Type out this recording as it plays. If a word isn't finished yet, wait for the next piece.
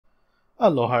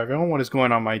Aloha everyone, what is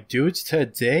going on my dudes?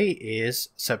 Today is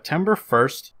September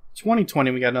 1st,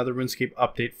 2020. We got another RuneScape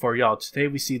update for y'all. Today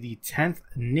we see the 10th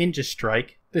Ninja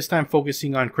Strike, this time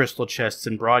focusing on crystal chests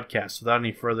and broadcasts. Without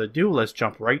any further ado, let's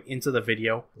jump right into the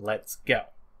video. Let's go.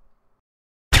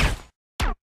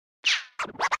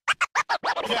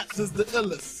 Cats is the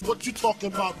illest. What you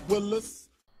talking about, Willis?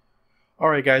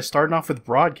 Alright guys, starting off with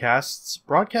broadcasts.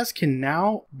 Broadcasts can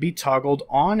now be toggled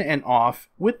on and off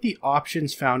with the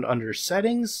options found under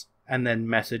settings, and then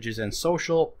messages and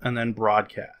social, and then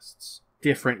broadcasts.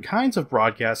 Different kinds of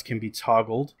broadcasts can be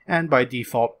toggled, and by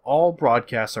default all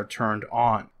broadcasts are turned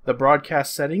on. The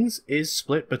broadcast settings is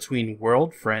split between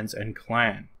world, friends, and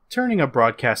clan. Turning a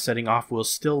broadcast setting off will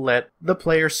still let the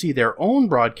player see their own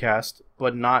broadcast,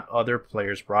 but not other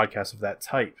players' broadcasts of that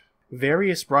type.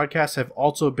 Various broadcasts have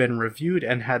also been reviewed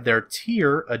and had their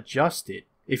tier adjusted.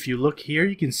 If you look here,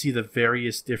 you can see the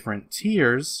various different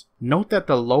tiers. Note that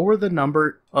the lower the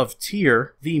number of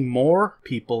tier, the more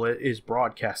people it is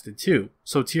broadcasted to.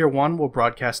 So tier 1 will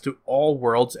broadcast to all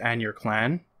worlds and your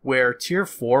clan, where tier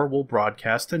 4 will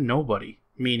broadcast to nobody,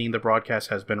 meaning the broadcast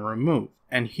has been removed.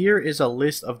 And here is a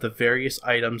list of the various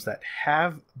items that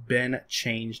have been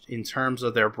changed in terms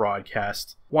of their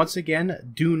broadcast. Once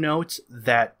again, do note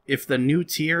that if the new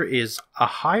tier is a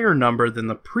higher number than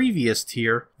the previous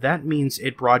tier, that means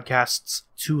it broadcasts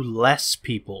to less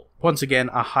people. Once again,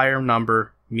 a higher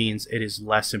number means it is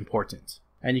less important.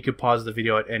 And you can pause the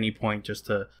video at any point just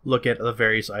to look at the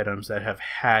various items that have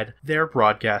had their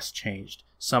broadcast changed.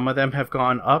 Some of them have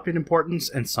gone up in importance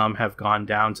and some have gone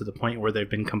down to the point where they've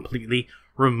been completely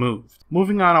removed.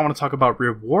 Moving on, I want to talk about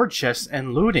reward chests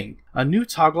and looting. A new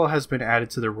toggle has been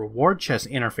added to the reward chest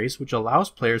interface, which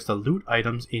allows players to loot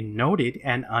items in noted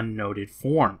and unnoted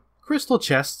form. Crystal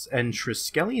chests and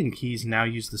Triskelion keys now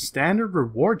use the standard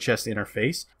reward chest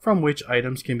interface, from which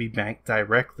items can be banked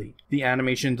directly. The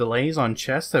animation delays on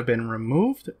chests have been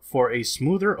removed for a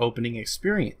smoother opening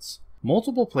experience.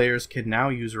 Multiple players can now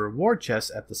use reward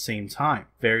chests at the same time.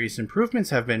 Various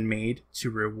improvements have been made to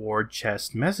reward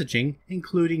chest messaging,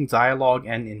 including dialogue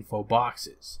and info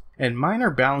boxes. And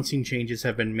minor balancing changes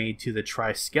have been made to the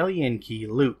Triskelion key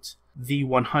loot. The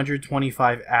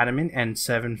 125 adamant and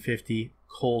 750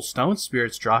 coal stone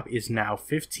spirits drop is now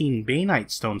 15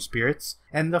 Bainite stone spirits,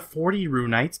 and the 40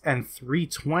 Runite and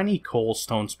 320 coal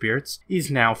stone spirits is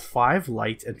now 5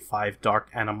 light and 5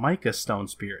 dark Animica stone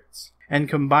spirits. And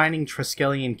combining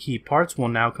Triskelion key parts will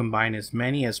now combine as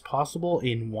many as possible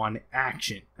in one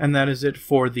action. And that is it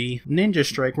for the Ninja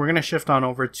Strike. We're going to shift on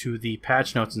over to the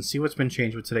patch notes and see what's been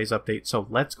changed with today's update, so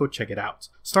let's go check it out.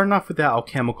 Starting off with the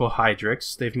Alchemical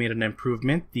Hydrix, they've made an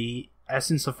improvement. The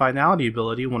Essence of Finality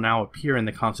ability will now appear in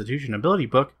the Constitution ability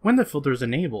book when the filter is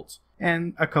enabled.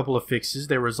 And a couple of fixes.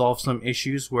 They resolved some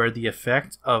issues where the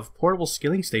effect of portable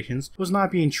skilling stations was not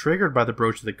being triggered by the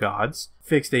Brooch of the Gods,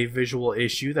 fixed a visual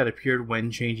issue that appeared when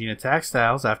changing attack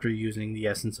styles after using the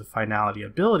Essence of Finality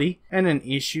ability, and an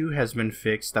issue has been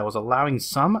fixed that was allowing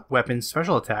some weapons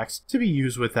special attacks to be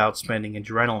used without spending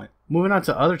adrenaline. Moving on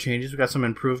to other changes, we got some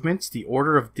improvements. The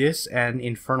Order of Dis and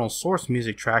Infernal Source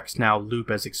music tracks now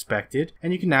loop as expected,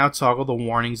 and you can now toggle the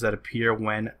warnings that appear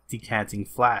when decanting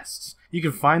flasks. You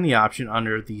can find the option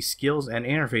under the Skills and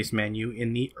Interface menu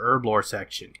in the Herb Lore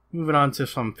section. Moving on to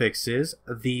some fixes,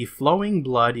 the Flowing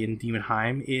Blood in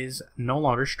Demonheim is no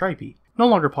longer stripy. No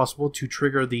longer possible to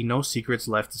trigger the No Secrets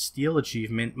Left to Steal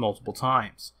achievement multiple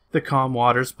times. The Calm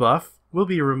Waters buff will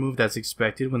be removed as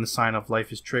expected when the Sign of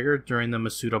Life is triggered during the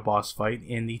Masuda boss fight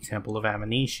in the Temple of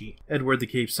Amanishi. Edward the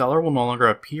Cape Seller will no longer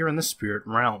appear in the Spirit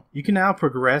Realm. You can now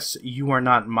progress You Are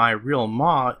Not My Real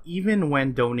Ma even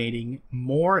when donating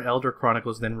more Elder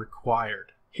Chronicles than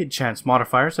required. Hit chance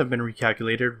modifiers have been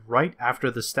recalculated right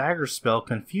after the Stagger spell,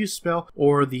 Confuse spell,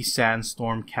 or the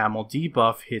Sandstorm Camel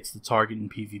debuff hits the target in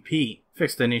PvP.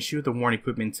 Fixed an issue, the Worn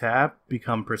Equipment tab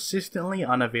become persistently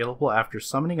unavailable after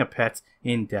summoning a pet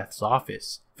in Death's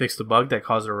Office. Fixed the bug that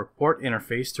caused a report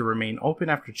interface to remain open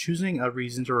after choosing a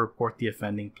reason to report the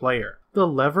offending player. The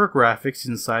lever graphics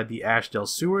inside the Ashdale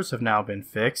sewers have now been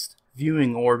fixed.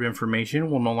 Viewing orb information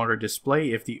will no longer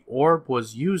display if the orb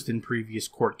was used in previous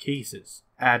court cases.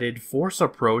 Added force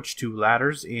approach to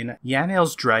ladders in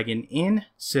Yanel's Dragon Inn,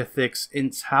 Sithic's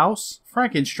Int's House,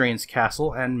 Frankenstrain's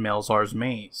Castle, and Melzar's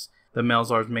Maze. The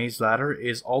Melzar's Maze ladder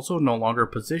is also no longer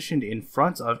positioned in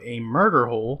front of a murder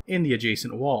hole in the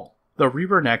adjacent wall. The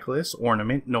Reaper Necklace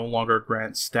ornament no longer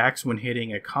grants stacks when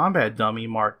hitting a combat dummy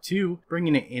Mark II,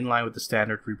 bringing it in line with the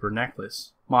standard Reaper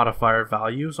Necklace. Modifier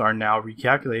values are now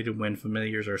recalculated when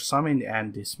familiars are summoned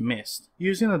and dismissed.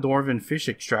 Using the Dwarven Fish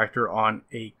Extractor on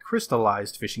a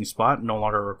crystallized fishing spot no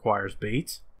longer requires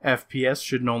bait. FPS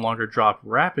should no longer drop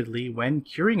rapidly when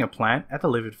curing a plant at the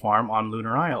Livid Farm on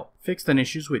Lunar Isle. Fixed an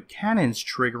issues with cannons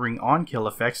triggering on-kill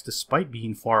effects despite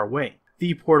being far away.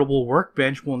 The portable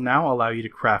workbench will now allow you to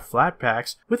craft flat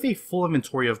packs with a full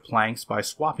inventory of planks by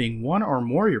swapping one or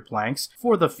more of your planks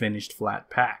for the finished flat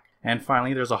pack. And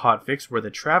finally, there's a hotfix where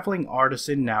the Traveling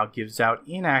Artisan now gives out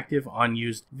inactive,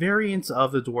 unused variants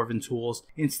of the Dwarven tools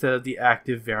instead of the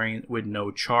active variant with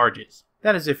no charges.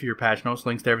 That is it for your patch notes.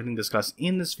 Links to everything discussed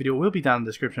in this video will be down in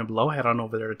the description below. Head on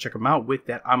over there to check them out. With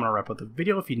that, I'm going to wrap up the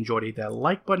video. If you enjoyed it, hit that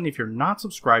like button. If you're not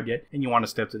subscribed yet and you want to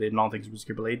stay up to date on all things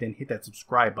RuneScape related, then hit that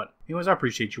subscribe button. Anyways, I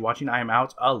appreciate you watching. I am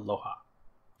out. Aloha.